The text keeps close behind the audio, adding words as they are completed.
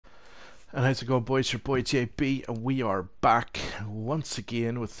And how's it going, boys? Your boy JB, and we are back once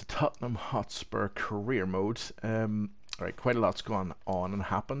again with the Tottenham Hotspur career mode. Right, quite a lot's gone on and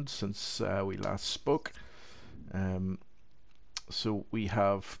happened since we last spoke. Um, so we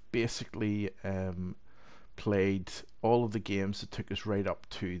have basically played all of the games that took us right up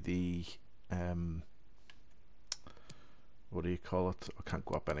to the what do you call it? I can't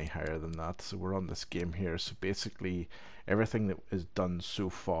go up any higher than that. So we're on this game here. So basically, everything that is done so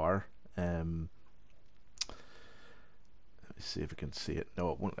far. Let's see if I can see it.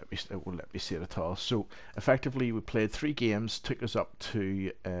 No, it won't let me. It won't let me see it at all. So effectively, we played 3 games, took us up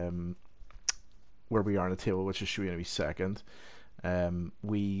to where we are on the table, which I'll show you in a wee second.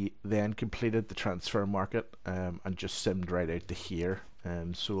 We then completed the transfer market and just simmed right out to here.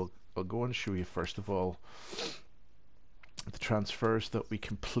 So I'll go and show you first of all the transfers that we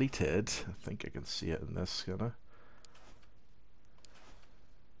completed. I think I can see it in this.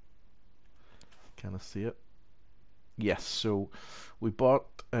 Can I see it? Yes, so we bought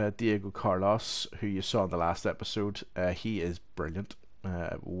Diego Carlos, who you saw in the last episode. He is brilliant,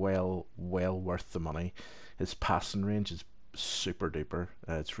 well worth the money. His passing range is super duper.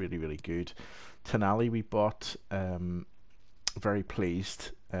 It's really good. Tonali we bought. Very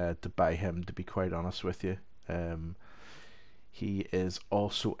pleased to buy him, to be quite honest with you. He is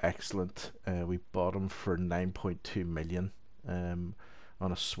also excellent. We bought him for 9.2 million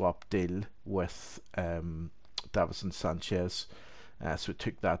on a swap deal with Davison Sanchez, so we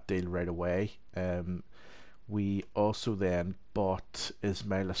took that deal right away. We also then bought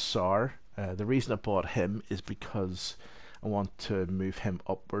Ismaila Sarr. The reason I bought him is because I want to move him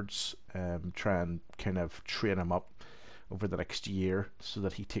upwards, try and kind of train him up over the next year so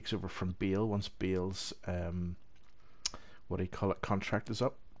that he takes over from Bale once Bale's what do you call it, contract is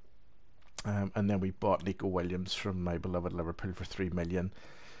up. And then we bought Nico Williams from my beloved Liverpool for 3 million.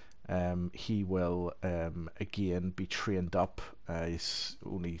 He will again be trained up. He's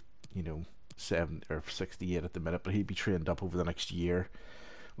only 7 or 68 at the minute, but he'll be trained up over the next year.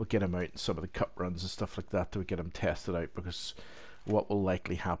 We'll get him out in some of the cup runs and stuff like that to get him tested out, because what will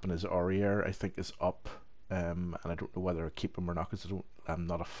likely happen is Aurier, I think, is up, and I don't know whether I keep him or not, because I'm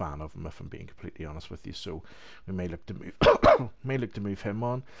not a fan of him, if I'm being completely honest with you. So we may look to move move him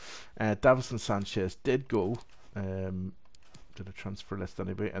on. Davison Sanchez did go to the transfer list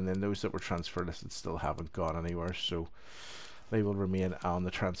anyway, and then those that were transfer listed still haven't gone anywhere, so they will remain on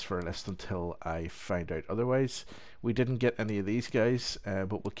the transfer list until I find out otherwise. We didn't get any of these guys,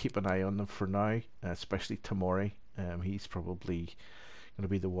 but we'll keep an eye on them for now, especially Tomori. He's probably going to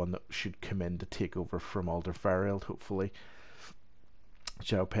be the one that should come in to take over from Alderweireld, hopefully.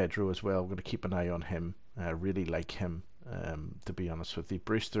 João Pedro as well, we're going to keep an eye on him. I really like him, to be honest with you.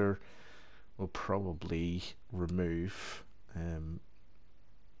 Brewster will probably remove.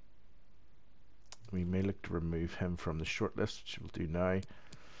 We may look to remove him from the shortlist, which we'll do now.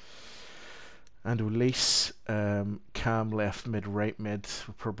 And Ulisse, Cam left mid, right mid,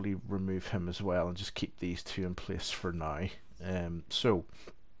 we'll probably remove him as well and just keep these two in place for now. So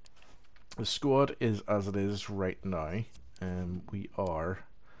the squad is as it is right now. We are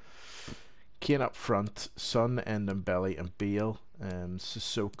Kane up front, Son, Ndombele and Bale,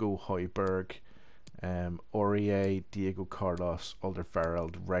 Sissoko, Højbjerg, Aurier, Diego Carlos,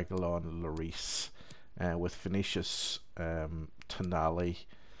 Alderweireld, Reguilon, Lloris, with Vinicius, Tonali,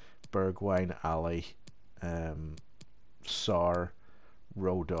 Bergwijn, Ali, Sarr,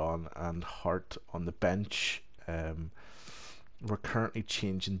 Rodon and Hart on the bench. We're currently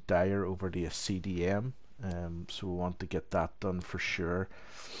changing Dyer over to a CDM, so we want to get that done for sure.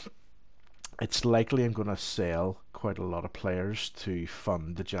 It's likely I'm going to sell quite a lot of players to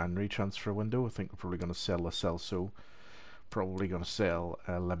fund the January transfer window. I think we're probably going to sell Lo Celso, probably going to sell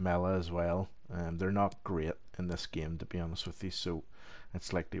Lamela as well. They're not great in this game, to be honest with you, so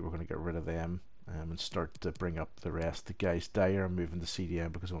it's likely we're going to get rid of them and start to bring up the rest. The guys Dyer, I'm moving to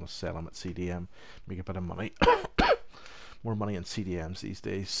CDM because I want to sell them at CDM, make a bit of money. More money in CDMs these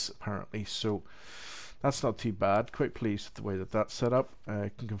days, apparently, so that's not too bad. Quite pleased with the way that that's set up.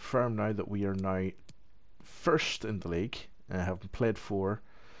 I can confirm now that we are now first in the league. Having played 4.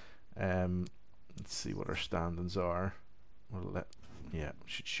 Let's see what our standings are. Yeah,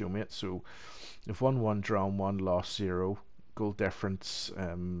 should show me it. So we've won 1, drawn 1, lost 0. Goal difference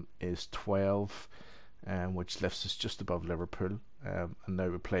is 12, which lifts us just above Liverpool. And now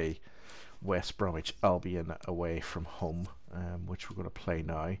we play West Bromwich Albion away from home, which we're going to play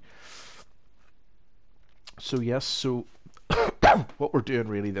now. So yes, so what we're doing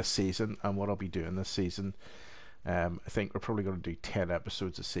really this season, and what I'll be doing this season, I think we're probably going to do 10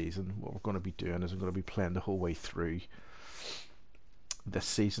 episodes a season. What we're going to be doing is I'm going to be playing the whole way through this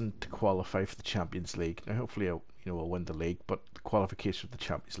season to qualify for the Champions League. Now, hopefully, we'll win the league, but the qualification for the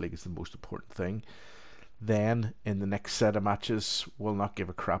Champions League is the most important thing. Then, in the next set of matches, we'll not give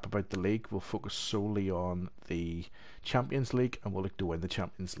a crap about the league. We'll focus solely on the Champions League, and we'll look to win the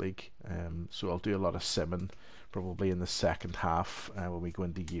Champions League. So I'll do a lot of simming, probably in the second half when we go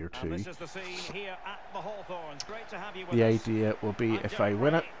into year 2. This is the scene here at the Hawthorns. Great to have you with the us. idea will be, if I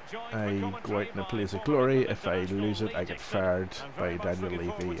win it, I go out in a blaze of glory. If I lose it, I get fired by Daniel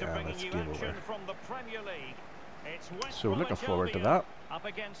Levy, and it's game over. So looking forward to that.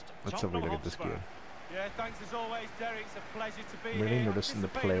 Let's have a look at this game. Yeah, thanks as always, Derek. It's a pleasure to be really here. noticing the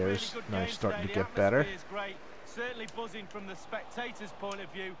players now starting to get better. Is great. Certainly buzzing from the spectators' point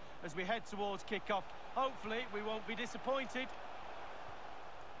of view as we head towards kick-off. Hopefully, we won't be disappointed.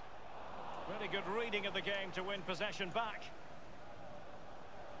 Really good reading of the game to win possession back.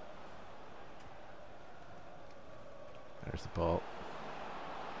 There's the ball.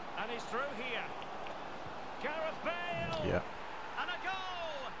 And he's through here. Gareth Bale. Yeah. And a goal.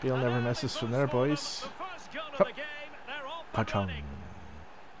 Bale never misses from there, boys.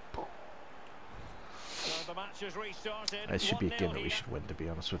 It should be a game that we should win, to be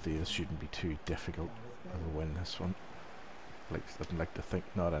honest with you. This shouldn't be too difficult of a win, this one. I'd like to think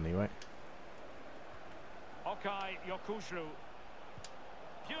not, anyway. Okay, Yokushru.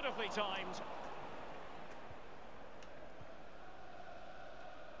 Beautifully timed.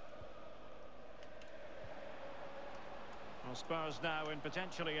 Well, Spurs now in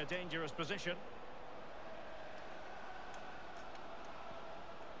potentially a dangerous position.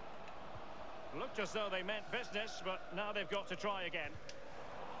 Looked as though they meant business, but now they've got to try again.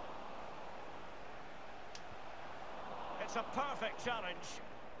 It's a perfect challenge.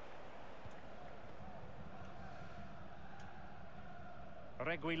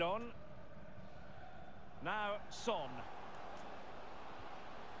 Reguilon. Now Son.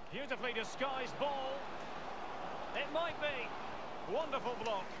 Beautifully disguised ball. It might be. Wonderful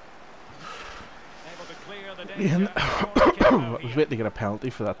block. Able to clear the danger. I was waiting to get a penalty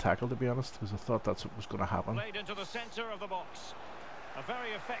for that tackle, to be honest, because I thought that's what was going to happen. Played into the centre of the box. A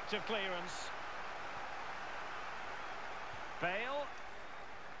very effective clearance. Bale.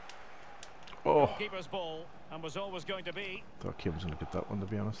 Oh. Keeper's ball, and was always going to be. Thought Kim was going to get that one, to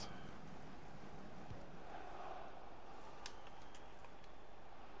be honest.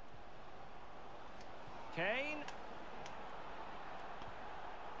 Kane.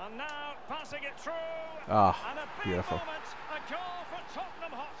 And now passing it through. Ah, and a big beautiful. Moment, a goal for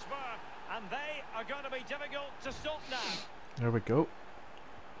Tottenham Hotspur, and they are going to be difficult to stop now. There we go.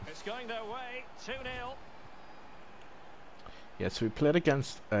 It's going their way, 2-0. Yeah, so we played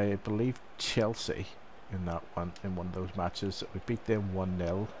against, I believe, Chelsea in one of those matches. We beat them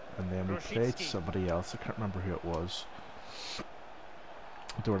 1-0, and then we played somebody else. I can't remember who it was.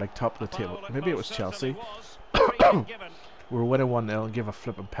 They were like top of the table. Maybe it was Chelsea. We were winning 1-0 and gave a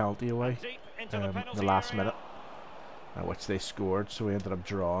flipping penalty away the last minute, which they scored. So we ended up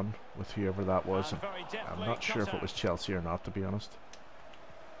drawing with whoever that was. I'm not sure if it was Chelsea or not, to be honest.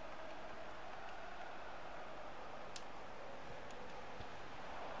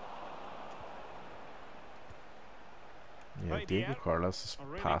 Yeah, Diego Carlos'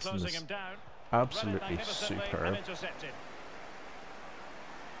 passing is absolutely superb.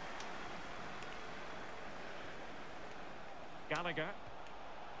 Gallagher.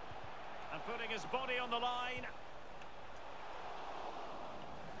 And putting his body on the line.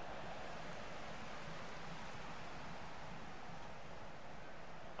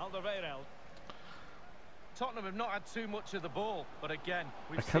 Alderweireld. Tottenham have not had too much of the ball, but again,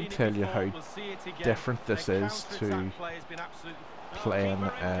 I can't tell you how different this is to playing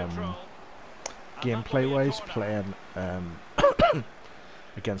gameplay-wise, playing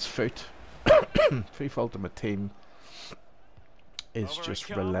against Foot. FIFA Ultimate Team is just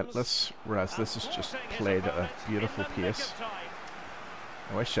relentless, whereas this is just played at a beautiful pace.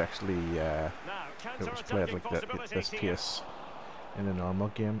 I wish actually it was played like this pace in a normal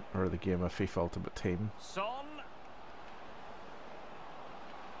game, or the game of FIFA Ultimate Team.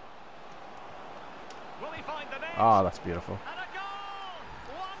 Ah, that's beautiful.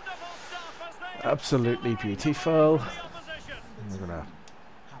 Absolutely beautiful. We're gonna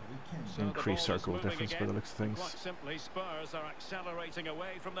increase our goal difference by the looks of things. Quite simply, Spurs are accelerating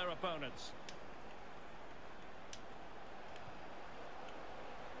away from their opponents.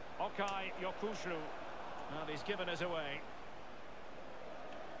 Okay, Yokushru. Now he's given us away.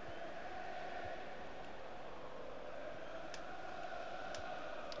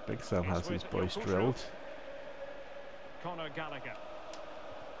 Big Sam has his boys drilled. Conor Gallagher.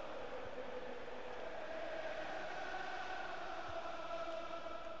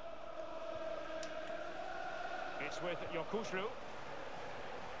 with Yokushlu.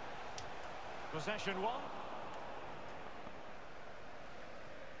 Possession one.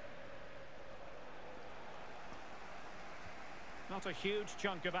 Not a huge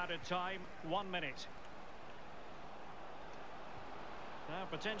chunk of added time, 1 minute. Now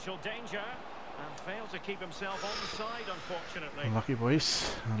potential danger, and failed to keep himself onside, unfortunately. Unlucky,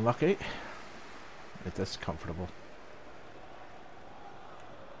 boys. Unlucky. It is comfortable.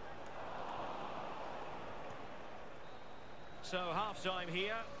 So half time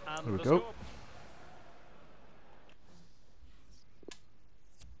here, and There we the go. score.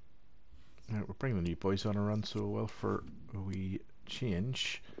 Right, we're bringing the new boys on a run, so well for a wee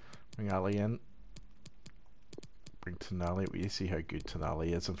change. Bring Ali in. Bring Tonali. We see how good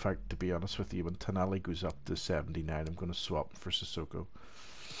Tonali is. In fact, to be honest with you, when Tonali goes up to 79, I'm going to swap for Sissoko.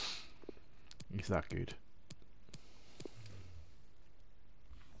 He's that good.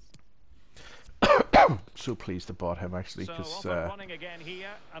 So pleased to bought him actually, because running again here,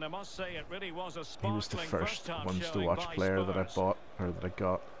 and I must say it really was a he was the first first ones to watch player that I bought, or that I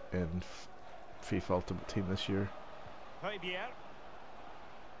got in FIFA Ultimate Team this year.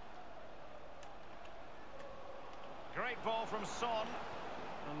 Great ball from Son,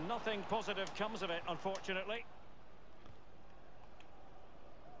 and nothing positive comes of it, unfortunately.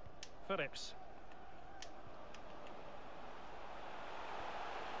 Phillips.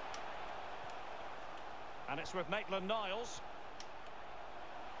 And it's with Maitland-Niles.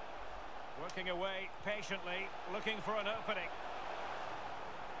 Working away patiently, looking for an opening.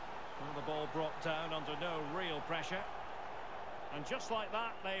 Well, the ball brought down under no real pressure. And just like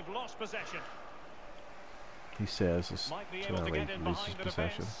that, they've lost possession. He says as Might be able to get in loses behind the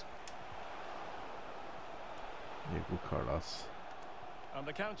possession. defence. Diego Carlos. And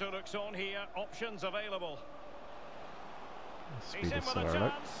the counter looks on here. Options available. Speed He's in of with a Sarr.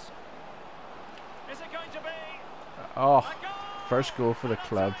 chance. Is it going to be? Oh, A goal? first goal for the I'll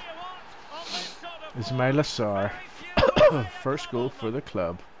club. tell you what, on this sort of Ismail Sarr. very few First goal for the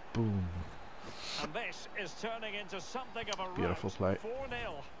club. Boom. And this is turning into something of a Beautiful play.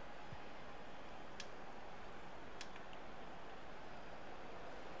 4-0.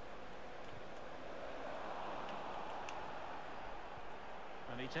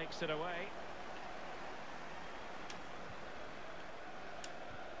 And he takes it away.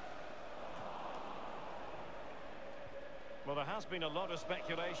 Well, there has been a lot of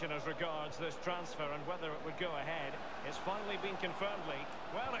speculation as regards this transfer and whether it would go ahead. It's finally been confirmed, Lee.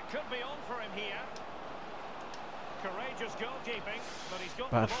 Well, it could be on for him here. Courageous goalkeeping, but he's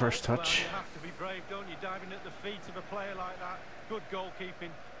got Bad the ball. first touch. Well, you have to be brave, don't you? Diving at the feet of a player like that. Good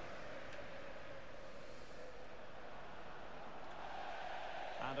goalkeeping.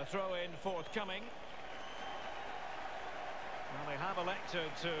 And a throw-in forthcoming. Well, they have elected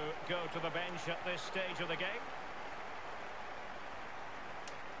to go to the bench at this stage of the game.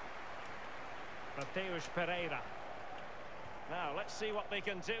 Mateus Pereira. Now, let's see what they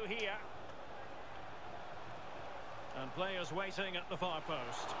can do here. And players waiting at the far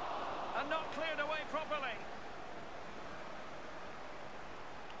post. And not cleared away properly.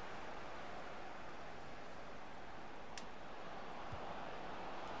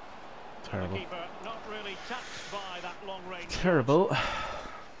 Terrible. The keeper not really touched by that long range. Terrible.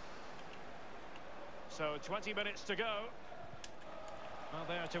 So 20 minutes to go. Well,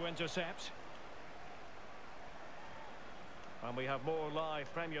 there to intercept. And we have more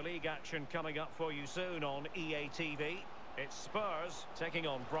live Premier League action coming up for you soon on EA TV. It's Spurs taking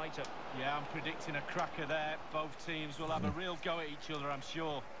on Brighton. Yeah, I'm predicting a cracker there. Both teams will have a real go at each other, I'm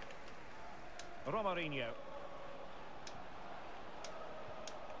sure. Romarinho.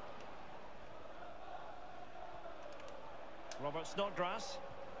 Robert Snodgrass.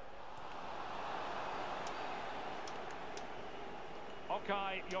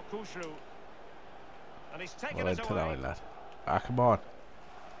 Okay, Yokushlu. And he's taken Well, it I'd put away. out that. Ah, come on.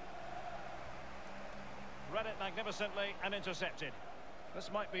 Read it magnificently and intercepted. This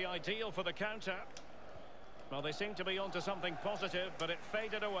might be ideal for the counter. Well, they seem to be onto something positive, but it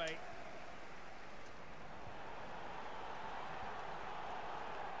faded away.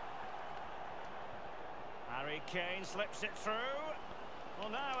 Harry Kane slips it through. Well,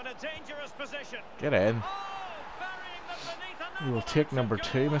 now in a dangerous position. Get in. Oh, burying them beneath We will take number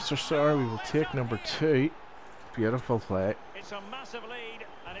 2, Mr. Sarr. We will take number 2. Beautiful play. It's a massive lead,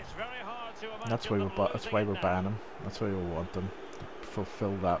 and it's very hard to imagine. That's why them losing it we're now. banning him. That's why we want them to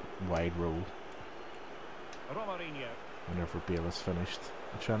fulfill that wide role Romarinho. whenever Bale is finished.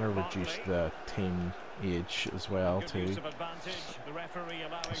 I'm trying to reduce the team age as well Good too. use of advantage. The referee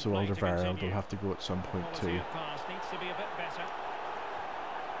allowing So play to Alderweireld continue. will have to go at some point Quality too. of pass needs to be a bit better.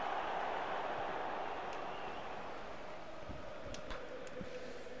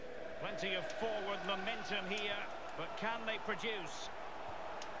 Plenty of forward momentum here, but can they produce?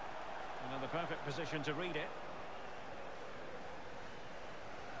 And the perfect position to read it.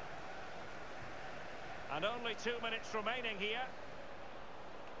 And only 2 minutes remaining here.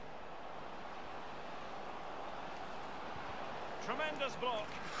 Tremendous block.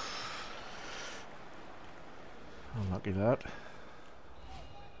 Unlucky that.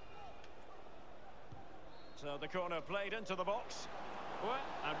 So the corner played into the box. Well,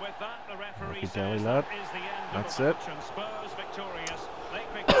 and with that, the referee Lucky says lad. that is the end That's of the it. match, and Spurs victorious. They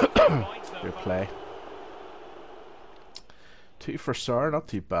pick up 2 points. Good play. 2 for Sarr, not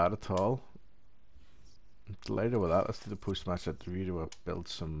too bad at all. I'm delighted with that. Let's do the post-match interview to build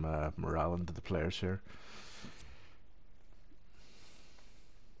some morale into the players here.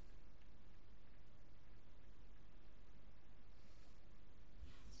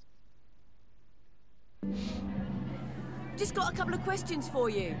 Just got a couple of questions for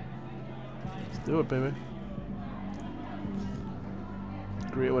you. Let's do it, baby.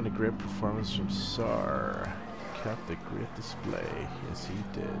 Great one, a great performance from Sarr. Kept a great display. Yes, he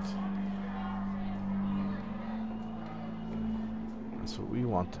did. That's what we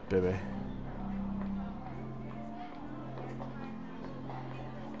wanted, baby.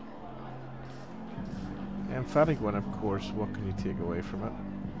 Emphatic one, of course. What can you take away from it?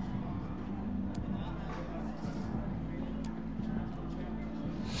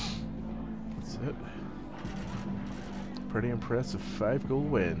 That's it. Pretty impressive 5-goal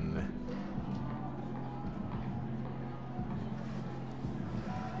win.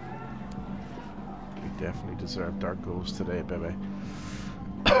 We definitely deserved our goals today, baby.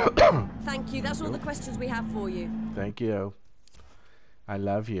 Thank you. That's all the questions we have for you. Thank you. I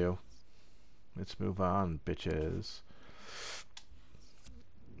love you. Let's move on, bitches.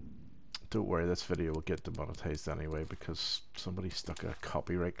 Don't worry, this video will get demonetized anyway because somebody stuck a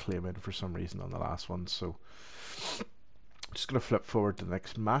copyright claim in for some reason on the last one. So I'm just going to flip forward to the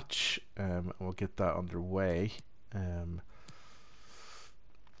next match and we'll get that underway. And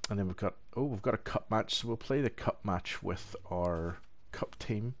then we've got a cup match, so we'll play the cup match with our cup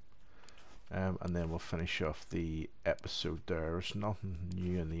team. And then we'll finish off the episode there. There's nothing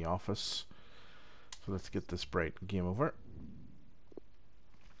new in the office. So let's get this Brighton game over.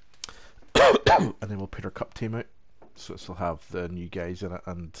 And then we'll put our cup team out. So this will have the new guys in it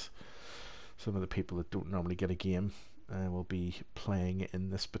and some of the people that don't normally get a game will be playing in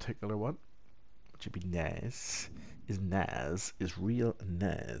this particular one. Which would be nice. Is real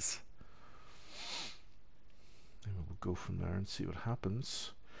nice. And we'll go from there and see what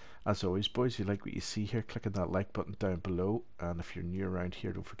happens. As always, boys, if you like what you see here, click on that like button down below. And if you're new around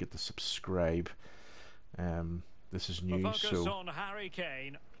here, don't forget to subscribe. This is new, so on Harry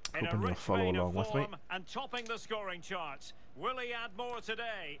Kane hoping you'll follow along with me. And topping the scoring charts. Will he add more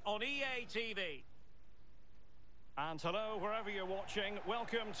today on EA TV? And hello, wherever you're watching,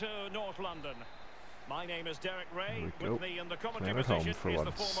 welcome to North London. My name is Derek Ray. With me in the commentary position is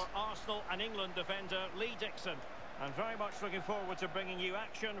the former Arsenal and England defender Lee Dixon. And very much looking forward to bringing you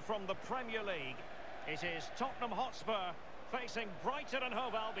action from the Premier League. It is Tottenham Hotspur facing Brighton and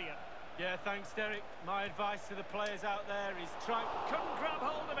Hove Albion. Yeah, thanks, Derek. My advice to the players out there is try... Couldn't grab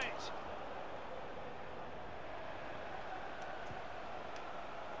hold of it.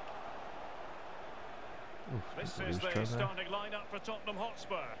 This is the starting lineup for Tottenham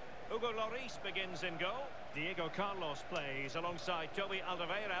Hotspur. Hugo Lloris begins in goal. Diego Carlos plays alongside Toby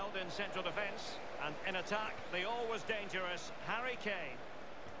Alderweireld in central defence. And in attack, the always dangerous Harry Kane.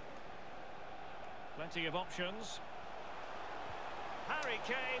 Plenty of options. Harry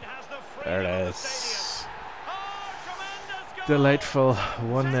Kane has the freedom of the stadium. Oh, tremendous goal! Delightful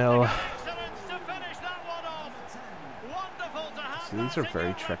 1-0. So these are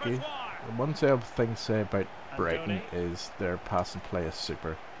very tricky. The one thing to say about Brighton is their pass and play is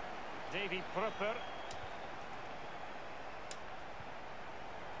super. Davy Prupper.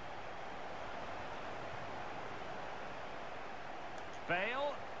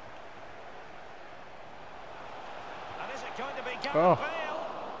 Bale. And is it going to be Gareth Bale?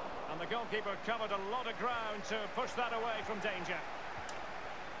 And the goalkeeper covered a lot of ground to push that away from danger.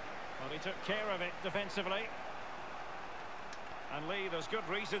 Well, he took care of it defensively. And Lee, there's good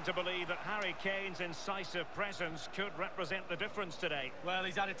reason to believe that Harry Kane's incisive presence could represent the difference today. Well,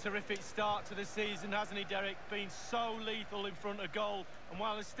 he's had a terrific start to the season, hasn't he, Derek? Been so lethal in front of goal. And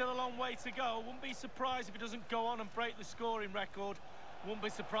while there's still a long way to go, wouldn't be surprised if he doesn't go on and break the scoring record. Wouldn't be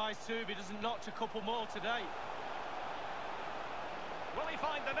surprised, too, if he doesn't notch a couple more today. Will he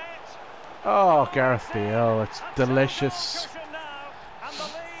find the net? Oh, Gareth Bale, it's delicious. And the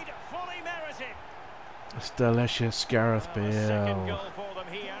lead fully merited. It's delicious, Gareth Bale. Second goal for them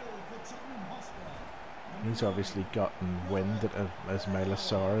here. He's obviously gotten wind that Ismaila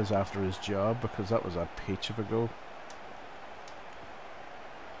Sarr is after his job, because that was a peach of a goal.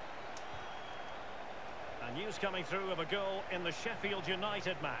 And news coming through of a goal in the Sheffield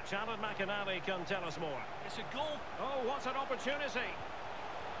United match. Alan McInally can tell us more. It's a goal. Oh, what an opportunity.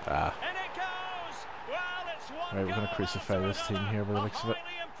 Ah. And it goes! Well, it's one Right, we're going to crucify this team here by the looks of it.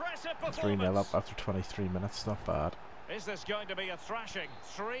 3-0 up after 23 minutes, not bad. Is this going to be a thrashing?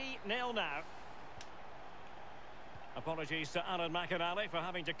 3-0 now. Apologies to Alan McInally for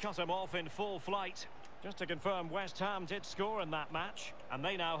having to cut him off in full flight. Just to confirm, West Ham did score in that match, and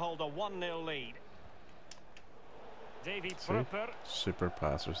they now hold a 1-0 lead. Davy Prupper. Super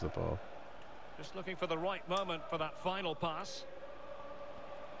passers the ball. Just looking for the right moment for that final pass.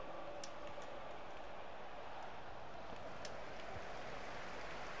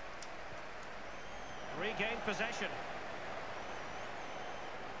 Regained possession.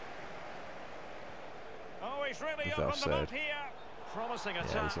 Oh, he's really He's opened them offside. up here. Promising Yeah,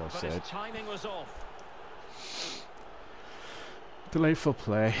 attack, he's but offside. his timing was off. Delightful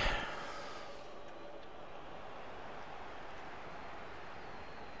play.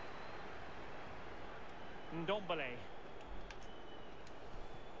 Ndombele.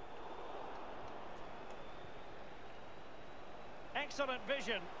 Excellent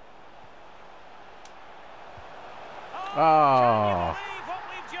vision. Oh. Can you believe what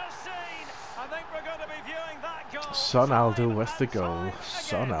we've just seen? I think we're going to be viewing that goal. Sonaldo time with the and goal. time again.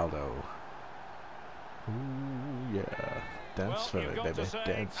 Sonaldo. Ooh, yeah. Dance for Well, me, you've got baby. to say,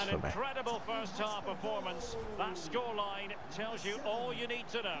 Dance an for me. incredible first half performance. That scoreline tells you all you need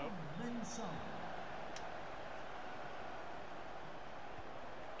to know.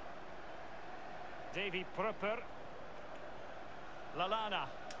 Davy Prupper. Lallana.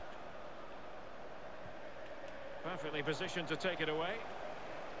 Perfectly positioned to take it away.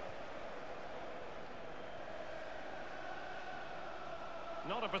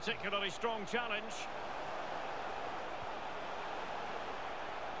 Not a particularly strong challenge.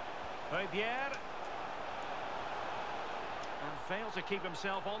 Pierre. And failed to keep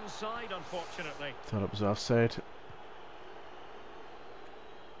himself onside, unfortunately. Thought it was offside.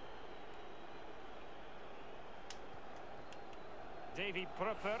 Davy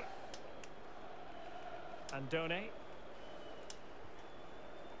Prupper. Andone.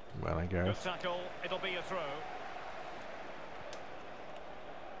 Well, I Good guess. tackle. It'll be a throw.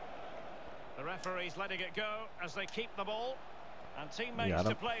 The referee's letting it go as they keep the ball. And teammates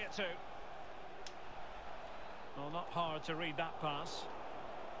to play it to. Well, not hard to read that pass.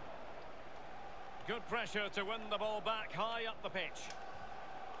 Good pressure to win the ball back high up the pitch.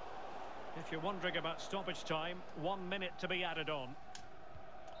 If you're wondering about stoppage time, 1 minute to be added on.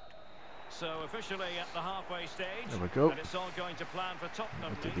 So officially at the halfway stage. There we go. And it's all going to plan for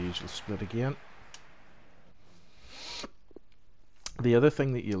Tottenham. We'll do the usual split again. The other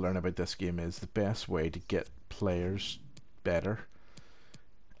thing that you learn about this game is the best way to get players better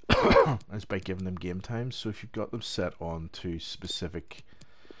is by giving them game time. So if you've got them set on to specific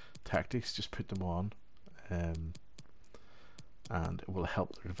tactics, just put them on, and it will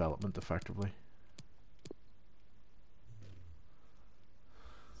help their development effectively.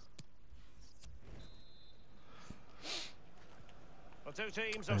 The two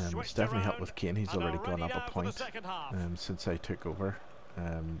teams It's definitely helped with Kane. He's already gone up a point since I took over.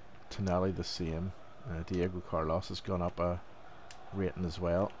 Tonali the same. Diego Carlos has gone up a rating as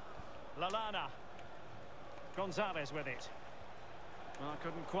well. Lallana. Gonzalez with it. Well,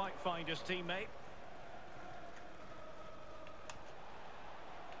 couldn't quite find his teammate.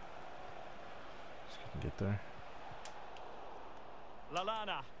 Just couldn't get there.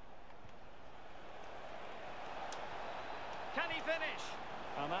 Lallana. Can he finish?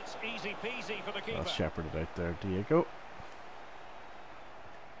 And that's easy peasy for the keeper. Well shepherded out there, Diego.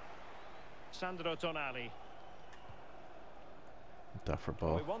 Sandro Tonali. Duffer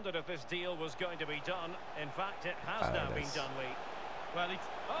ball. We wondered if this deal was going to be done. In fact, it has now been done, Lee. Well,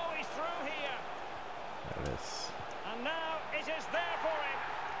 he's through here. There it is. And now it is there for him.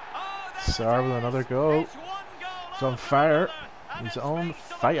 Oh, there Sarr with another goal. It's one goal. He's on fire. He's on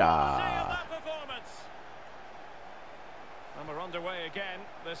fire. And we're underway again.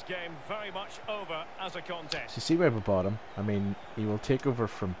 This game very much over as a contest. So you see why we bought him? I mean, he will take over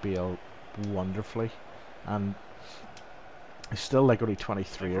from Bale wonderfully, and he's still like only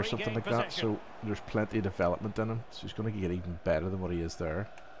 23 or something like that, so there's plenty of development in him, so he's going to get even better than what he is there,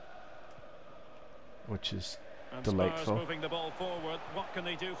 which is delightful. Spurs moving the ball forward. What can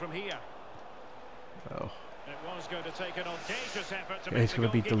they do from here? Oh. It was going to take an audacious effort to Yeah, he's going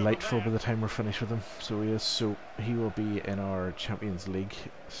to be delightful by the time we're finished with him. So he is. So he will be in our Champions League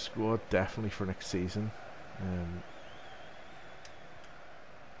squad definitely for next season.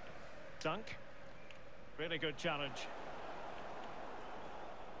 Dunk. Really good challenge.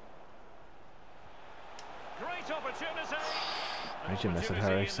 Great opportunity. How did you miss it,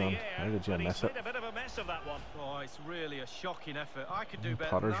 Harry, son? How did you miss it? A bit of a mess of that one. Oh, it's really a shocking effort. I could do better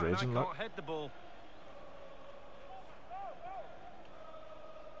Potter's than that, raging, and I look. can't head the ball.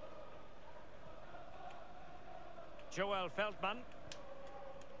 Joel Feldman.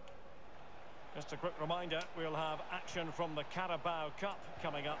 Just a quick reminder, we'll have action from the Carabao Cup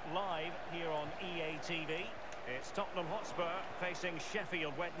coming up live here on EA TV. It's Tottenham Hotspur facing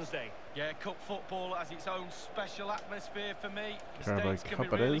Sheffield Wednesday. Yeah, cup football has its own special atmosphere for me. Carabao Mistakes can Cup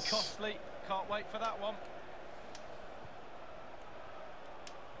be it really is. costly. Can't wait for that one.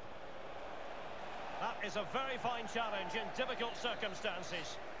 That is a very fine challenge in difficult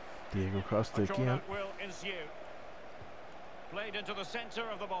circumstances. Diego Costa A again. corner will ensue. Played into the centre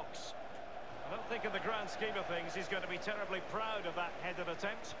of the box. I don't think in the grand scheme of things he's going to be terribly proud of that headed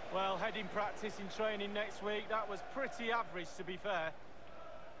attempt. Well, heading practice in training next week, that was pretty average, to be fair.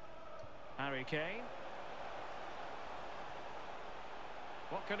 Harry Kane.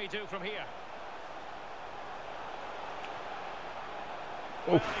 What can he do from here?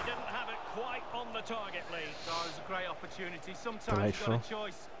 Oh. Well, he didn't have it quite on the target, Lee. Oh, it was a great opportunity. Sometimes Delightful. you've got a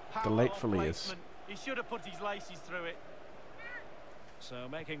choice. Power Delightful or he is. placement. He should have put his laces through it. So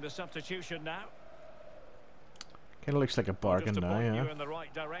making the substitution now. Kind of looks like a bargain Just to now, point yeah. you in the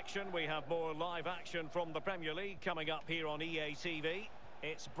right direction, we have more live action from the Premier League coming up here on EA TV.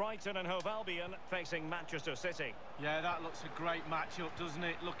 It's Brighton and Hove Albion facing Manchester City. Yeah, that looks a great matchup, doesn't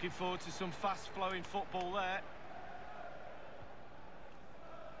it? Looking forward to some fast-flowing football there.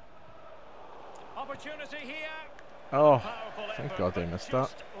 Opportunity here. Oh, Powerful thank effort, God they but missed that.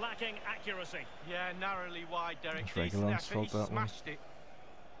 just lacking accuracy. Yeah, narrowly wide, Derek. That's Decent Reguilon's effort. fault, He that one. smashed it.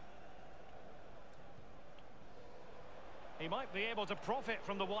 He might be able to profit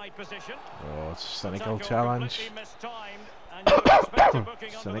from the wide position. Oh, it's a cynical Tackle challenge. completely mistimed, and you would expect a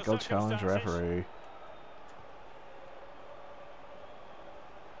booking under the Cynical challenge, circumstances. referee.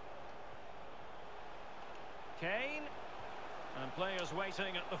 Kane. And players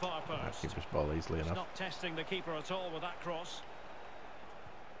waiting at the far Ah, post. keeper's ball easily He's enough. not testing the keeper at all with that cross.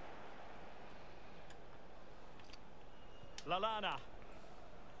 Lallana.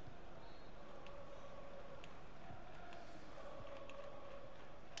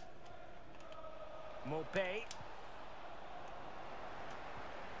 Mopé.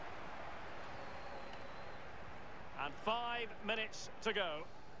 And 5 minutes to go.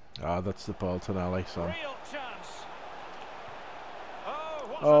 Ah, that's the ball to Nally, son. Real chance. Oh,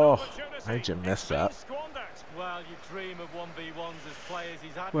 what Oh, an opportunity. how'd you miss It's been that? squandered. Well, you dream of 1v1s as players.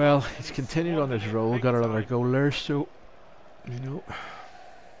 He's had Well, one, and he's he's continued on his squandered it roll, big got another time. goal there, so, you know.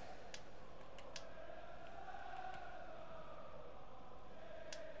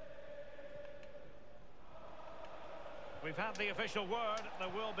 We've had the official word. There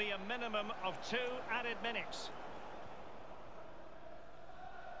will be a minimum of 2 added minutes.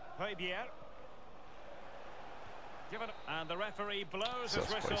 Fabier. And the referee blows his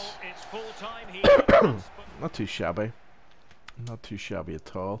Sus, whistle. boys. It's full time here. Not too shabby. Not too shabby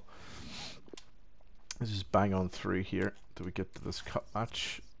at all. This is bang on through here. Do we get to this cup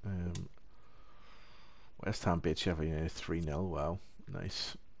match? West Ham beat Sheffield United 3-0. Wow,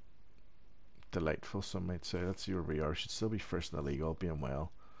 nice. Delightful, some might say. Let's see where we are. Should still be first in the league, all being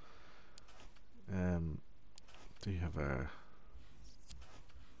well. Do you have a...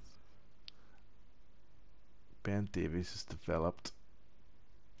 Ben Davies has developed.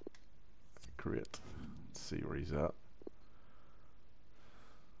 Great. Let's see where he's at.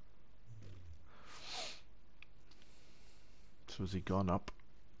 So has he gone up?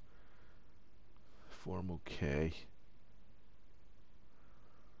 Form okay.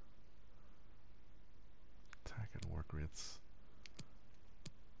 Attack and work rates.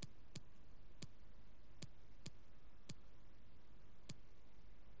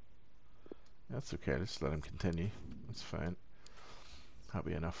 That's okay, let's let him continue. That's fine.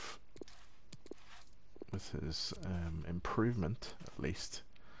 Happy enough with his improvement, at least.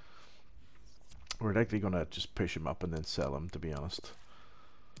 We're likely going to just push him up and then sell him, to be honest.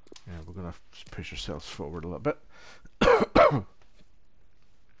 Yeah, we're going to just push ourselves forward a little bit. And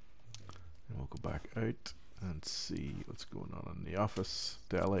we'll go back out and see what's going on in the office.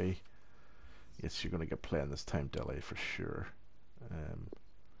 Delhi. Yes, you're going to get playing this time, Delhi, for sure.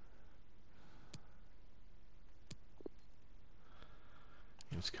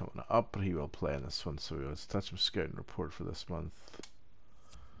 He was coming up, but he will play in this one, so let's touch him scouting report for this month.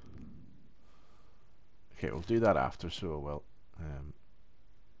 Okay, we'll do that after, so I will.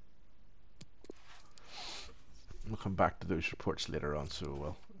 We'll come back to those reports later on, so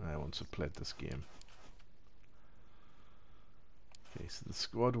we'll once I've played this game. Okay, so the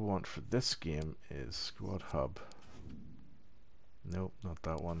squad we want for this game is Squad Hub. Nope, not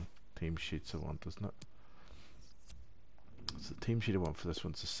that one. Team sheets I want, isn't it? So the team sheet I want for this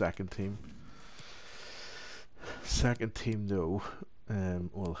one's the second team. Second team though,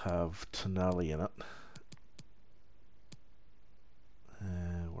 will have Tonali in it.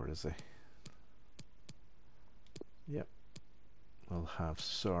 Where is he? Yep. We'll have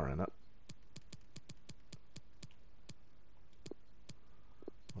Sarr in it.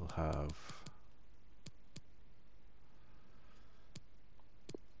 We'll have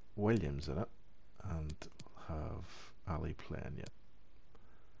Williams in it, and we'll have Ali playing yet.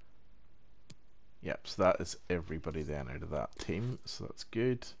 Yep, so that is everybody then out of that team, so that's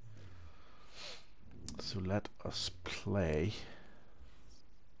good. So let us play.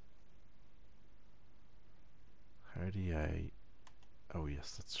 How do I... Oh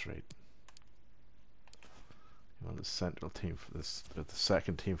yes, that's right. You want the central team for this, the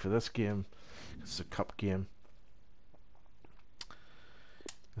second team for this game. It's a cup game.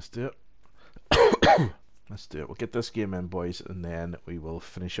 Let's do it. Let's do it. We'll get this game in, boys, and then we will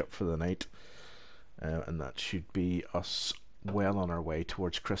finish up for the night. And that should be us well on our way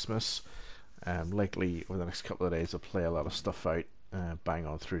towards Christmas. Likely over the next couple of days I'll play a lot of stuff out, bang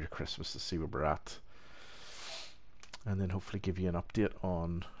on through to Christmas to see where we're at. And then hopefully give you an update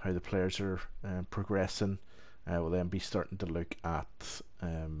on how the players are progressing. We'll then be starting to look at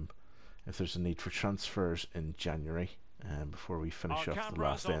if there's a need for transfers in January before we finish off the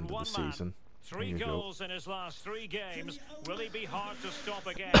last end of the season. 3 goals in his last 3 games. Will he be hard to stop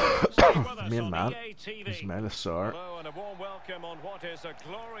again? Main man, Ismail Sarr. Hello and a warm welcome on what is a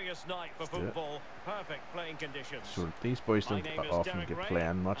glorious night for football. Perfect playing conditions. So these boys don't often get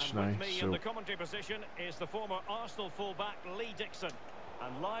playing much now. So in the commentary position is the former Arsenal fullback Lee Dixon.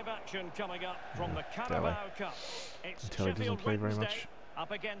 And live action coming up from the Carabao Cup. It's Sheffield Wednesday up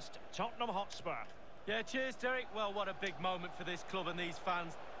against Tottenham Hotspur. Yeah, cheers, Derek. Well, what a big moment for this club and these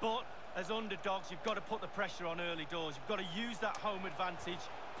fans. But as underdogs, you've got to put the pressure on early doors. You've got to use that home advantage,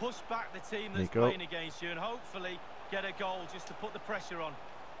 push back the team that's playing against you, and hopefully get a goal just to put the pressure on.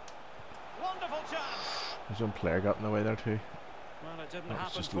 Wonderful chance. There's one player got in the way there too. Well, it didn't that was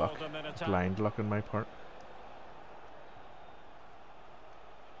happen just for luck. them in attack. Blind luck on my part.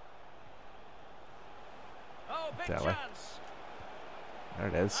 Oh, big Dele. chance. There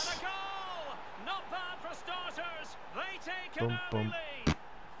it is. And a goal. Not bad for starters. They take Boom, an early boom. lead.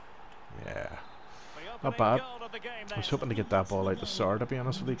 Yeah. The Not bad. goal of the game I was then. hoping to get that ball out to Sarr, to be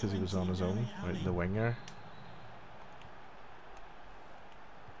honest with you, because he was on his own out in the winger.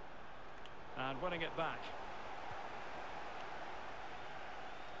 And winning it back.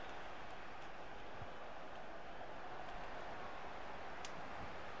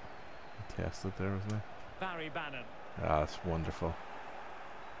 He tested there, wasn't he? Barry Bannon. Ah, that's wonderful.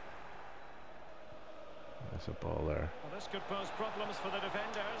 There's a ball there. Well, this could pose problems for the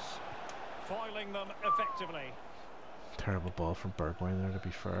defenders, foiling them effectively. Terrible ball from Bergwijn there, to be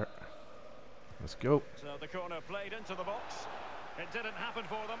fair. Let's go. So the corner played into the box. It didn't happen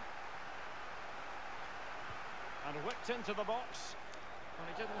for them. And whipped into the box. Well,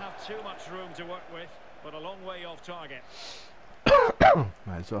 he didn't have too much room to work with, but a long way off target.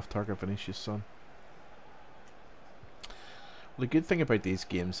 Miles off target, Vinicius' son. Well, the good thing about these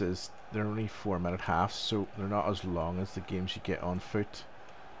games is they're only 4-minute halves, so they're not as long as the games you get on foot.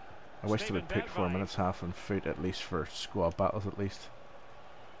 I wish they would put 4 minutes half on foot, at least for squad battles at least.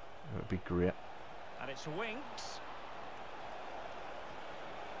 That would be great. And it's Winks.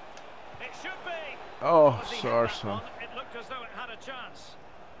 It should be. Oh, As he hit Sarr, that son. one, it looked as though it had a chance.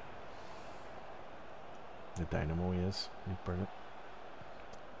 The dynamo he is. He's brilliant.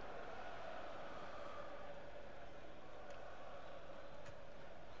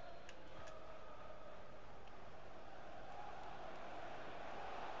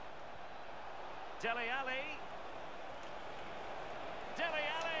 Dele Alli. Dele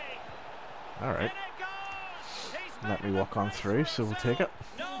Alli. Alright. In it goes. He's Let made me it walk a on brace through, for so we'll himself. take it.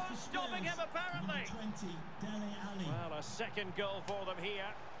 No one stopping him apparently. Well, a second goal for them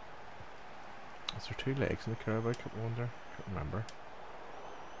here. Is there 2 legs in the Carabao Cup, I wonder? Can't remember.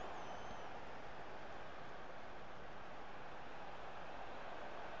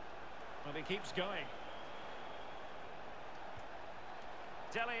 Well, he keeps going.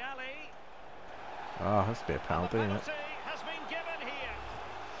 Dele Alli. Ah, has to be a And the penalty, isn't it? penalty has been given here.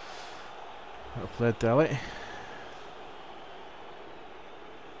 Well played, Dele.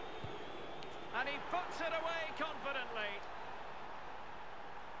 And he puts it away confidently.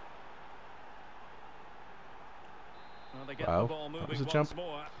 Well, they get Wow, the ball that moving was a once jump.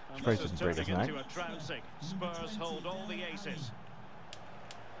 more, and Surprised this it is didn't break turning his into neck. a trouncing. Spurs hold all the aces.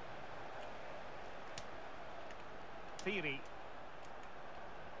 Firi.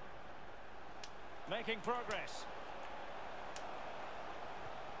 Making progress.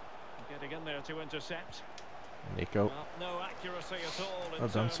 Getting in there to intercept. Nico. Well, no accuracy at all in Well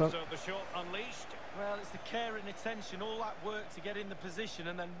done, terms son. of the shot unleashed. Well, it's the care and attention, all that work to get in the position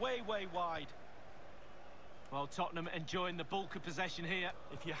and then way wide. Well, Tottenham enjoying the bulk of possession here.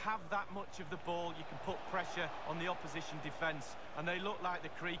 If you have that much of the ball, you can put pressure on the opposition defence, and they look like the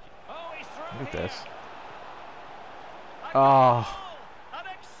creek. Oh, he's through Look at here. this. A Oh. goal! An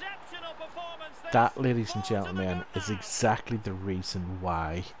exceptional performance. This. That, ladies and Ball to the gentlemen, good is now. exactly the reason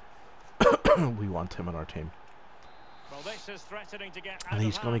why we want him on our team. Well, this is threatening to get out And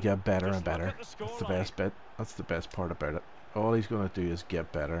he's of going to hand. get better Just and look better. at the That's the scoreline. best bit. That's the best part about it. All he's going to do is get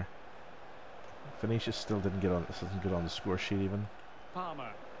better. Vinicius still didn't get on. This doesn't get on the score sheet even. Palmer.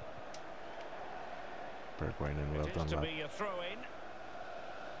 Bergwijn in, well It is done, to lad. be a throw-in.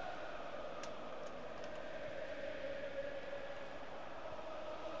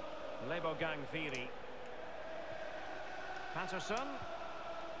 Lebogang Firi. Patterson.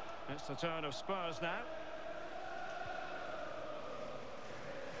 It's the turn of Spurs now.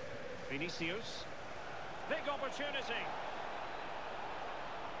 Vinicius. Big opportunity.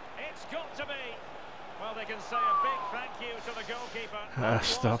 It's got to be. Well, they can say a big thank you to the goalkeeper. That was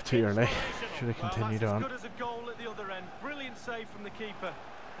Stopped too early. inspirational. Should have Well, continued that's on. as good as a goal at the other end. Brilliant save from the keeper.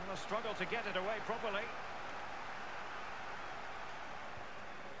 And a struggle to get it away properly.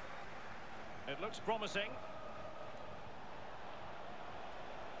 It looks promising.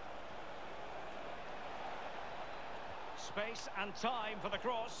 Space and time for the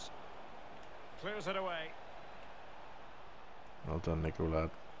cross. Clears it away. Well done, Nico, lad.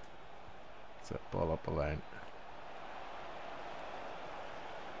 Set ball up the line.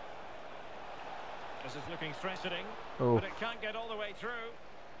 This is looking threatening, Oh, but it can't get all the way through.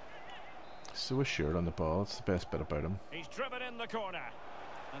 so assured on the ball. That's the best bit about him. He's driven in the corner,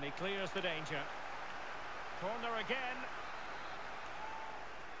 and he clears the danger. Corner again.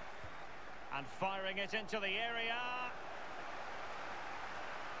 And firing it into the area.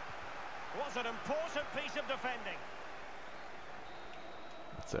 Was an important piece of defending.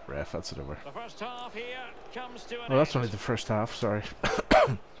 That's it, ref. That's it over. The first half here comes to an Well, that's end. only the first half. Sorry.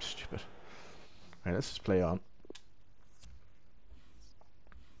 Stupid. Right, let's just play on.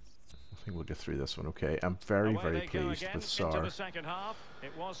 I think we'll get through this one. Okay, I'm very, Away very they go pleased again with into the Sarr. second half.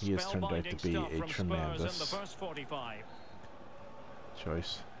 It was He has turned out to spellbinding be stuff a from Spurs tremendous in the first 45.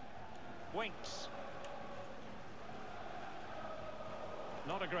 choice. Winks.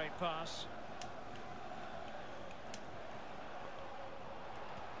 Not a great pass.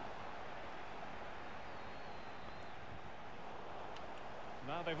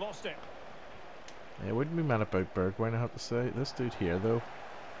 Now they've lost it. Yeah, wouldn't be mad about Bergwijn, I have to say. This dude here, though,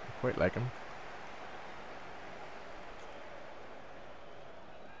 I quite like him.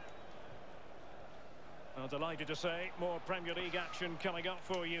 Well, delighted to say more Premier League action coming up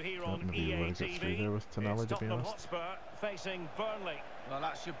for you here on Maybe we EA want to get through TV. there with Tonali, It's to be Tottenham honest. Hotspur facing Burnley. Well,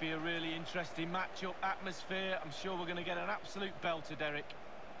 that should be a really interesting matchup. Atmosphere. I'm sure we're going to get an absolute belter, Derek.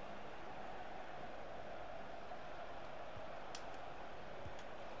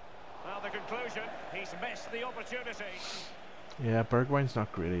 Now the conclusion, he's missed the opportunity. Yeah, Bergwijn's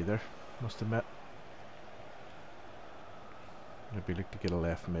not great either, must admit. Maybe look to get a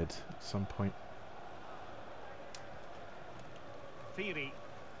left mid at some point. Firi.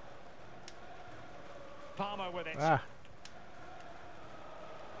 Palmer with it. Ah,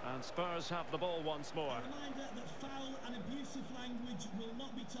 And Spurs have the ball once more. A reminder that foul and abusive language will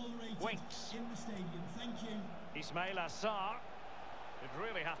not be tolerated Winks. in the stadium. Thank you. Ismail Sarr. They'd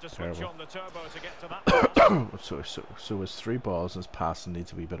really have to switch Terrible. on the turbo to get to that pass. so his through balls and his passing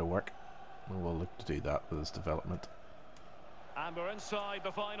needs a wee bit of work. And we'll look to do that with his development. And we're inside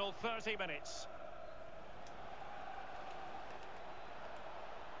the final 30 minutes.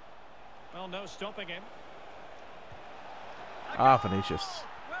 Well, no stopping him. Ah, Vinicius.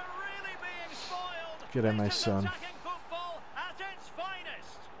 We're really being spoiled. Get in, my This is son. attacking football at its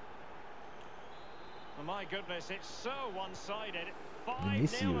finest. Oh, my goodness, it's so one-sided. 5-0 in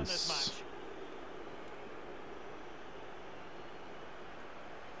this Vinicius. match.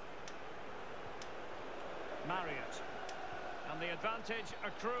 Marriott. And the advantage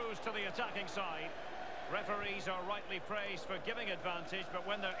accrues to the attacking side. Referees are rightly praised for giving advantage, but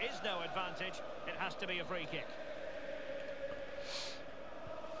when there is no advantage, it has to be a free kick.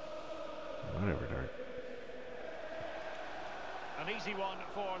 Whatever, Derek. An easy one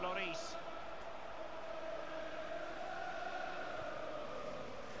for Lloris.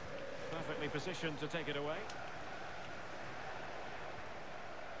 perfectly positioned to take it away.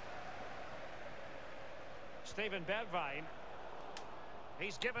 Steven Bergwijn.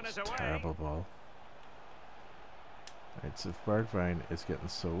 He's given it away. Terrible ball. Right, so if Bergwijn is getting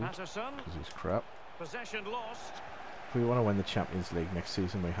sold Patterson. because he's crap. Possession lost. If we want to win the Champions League next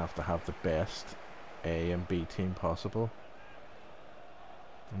season, we have to have the best A and B team possible.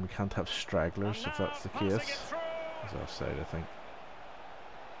 And we can't have stragglers if that's the case. He's offside, I think.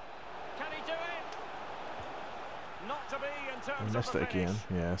 Can he do it? Not to be in terms He missed of it the again,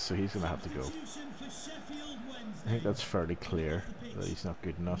 finish. yeah, so he's going to have to go. Substitution for Sheffield Wednesday. I think that's fairly clear that he's not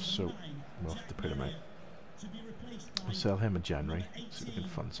good enough, so we'll have to put him out. To be replaced by We'll sell him in January, so we can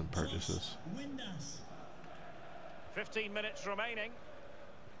fund some purchases. Windass. 15 minutes remaining.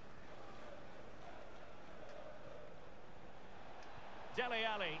 Dele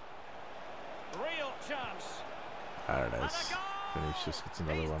Alli. Real chance. There it And is. a goal! Vinicius gets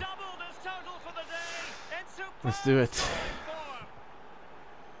another He's one. doubled his total for the day. In superb Let's do it. form.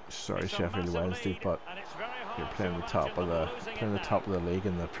 Sorry, It's a Sheffield massive Wednesday, lead, but and it's very you're hard playing to the top imagine of them the losing playing it the top now. of the league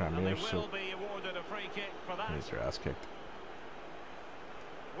in the And Premier, they so will be awarded a free kick for that. needs your ass kicked.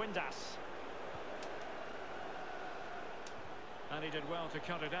 Windass. And he did well to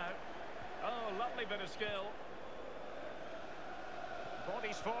cut it out. Oh, lovely bit of skill.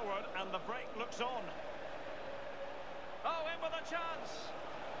 Bodies forward and the break looks on. Oh, in with a chance.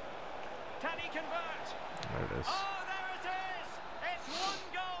 Can he convert? There it is. Oh, there it is. It's one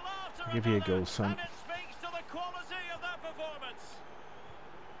goal after I'll give you a another, goal, son. and it speaks to the quality of their performance.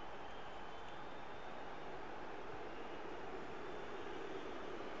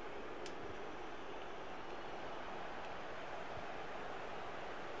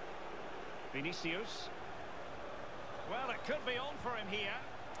 Vinicius. Well, it could be on for him here.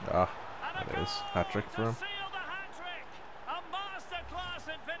 Ah, And a there it is. goal Hat-trick for him. to seal the hat-trick. A masterclass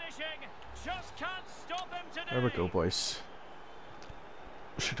in finishing. Just can't stop him today. There we go, boys.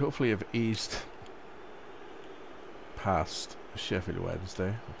 Should hopefully have eased past Sheffield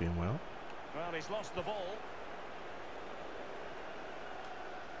Wednesday, being well. Well, he's lost the ball.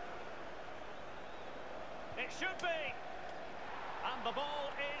 It should be. And the ball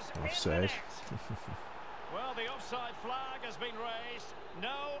is in the Offside. net. Well, the offside flag has been raised.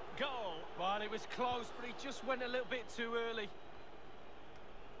 No goal. Well, it was close, but he just went a little bit too early.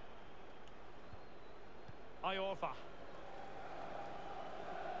 Iorfa.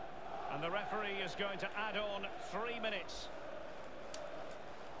 And the referee is going to add on 3 minutes.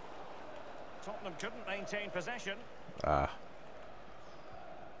 Tottenham couldn't maintain possession. Ah,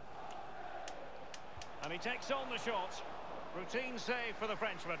 And he takes on the shot. Routine save for the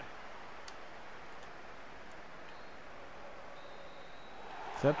Frenchman.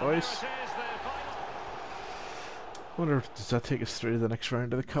 is that, And there it boys? is, the final. Wonder, does that take us through to the next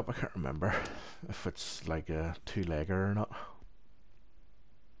round of the cup? I can't remember if it's like a two-legger or not.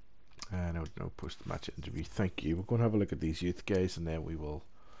 No post-match interview. Thank you. We're going to have a look at these youth guys, and then we will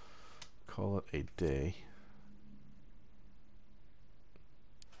call it a day.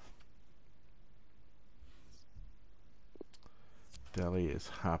 Delhi is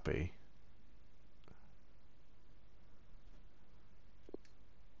happy.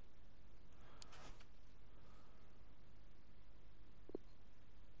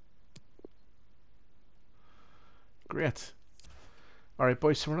 Great. Alright,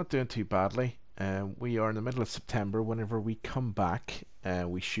 boys, so we're not doing too badly. We are in the middle of September. Whenever we come back,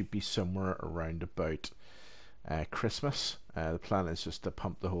 we should be somewhere around about Christmas. The plan is just to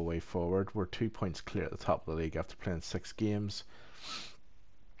pump the whole way forward. We're 2 points clear at the top of the league after playing 6 games.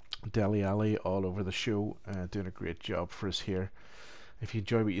 Dele Alli all over the show, doing a great job for us here. If you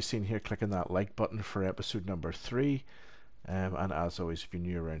enjoy what you've seen here, click on that like button for episode number 3. And as always, if you're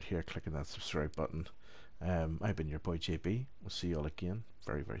new around here, click on that subscribe button. I've been your boy JB. We'll see you all again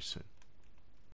very, very soon.